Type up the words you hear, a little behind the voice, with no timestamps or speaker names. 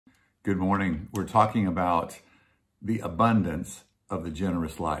Good morning. We're talking about the abundance of the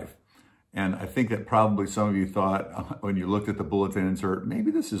generous life. And I think that probably some of you thought when you looked at the bulletin insert, maybe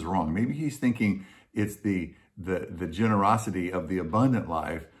this is wrong. Maybe he's thinking it's the generosity of the abundant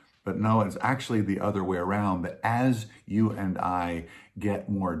life. But no, it's actually the other way around, that as you and I get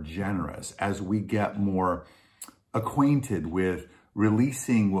more generous, as we get more acquainted with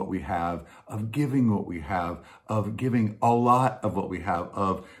releasing what we have, of giving what we have, of giving a lot of what we have,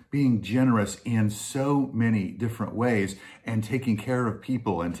 of being generous in so many different ways, and taking care of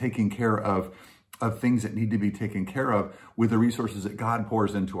people and taking care of things that need to be taken care of with the resources that God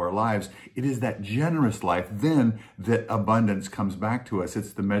pours into our lives. It is that generous life then that abundance comes back to us.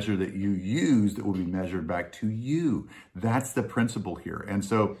 It's the measure that you use that will be measured back to you. That's the principle here. And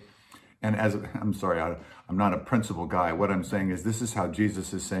I'm not a principle guy. What I'm saying is, this is how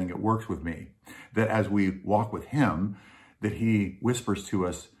Jesus is saying it works with me. That as we walk with him, that he whispers to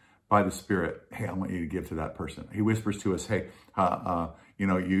us by the Spirit, hey, I want you to give to that person. He whispers to us, hey,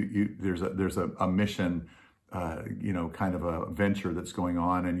 there's a mission, kind of a venture that's going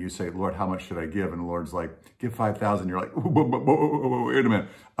on. And you say, Lord, how much should I give? And the Lord's like, give 5,000. You're like, wait a minute.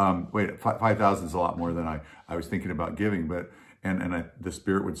 5,000 is a lot more than I was thinking about giving. But the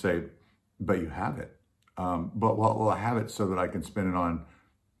Spirit would say, but you have it. Well, I have it so that I can spend it on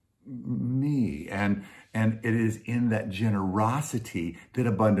me. And it is in that generosity that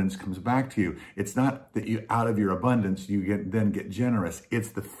abundance comes back to you. It's not that you, out of your abundance, you then get generous. It's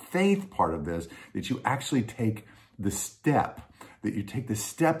the faith part of this, that you actually take the step,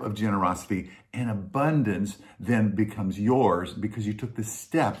 of generosity, and abundance then becomes yours because you took the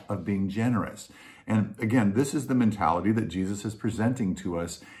step of being generous. And again, this is the mentality that Jesus is presenting to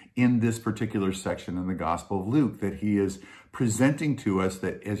us in this particular section in the Gospel of Luke, that he is presenting to us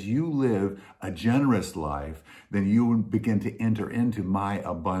that as you live a generous life, then you begin to enter into my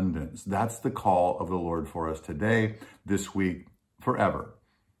abundance. That's the call of the Lord for us today, this week, forever.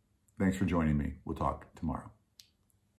 Thanks for joining me. We'll talk tomorrow.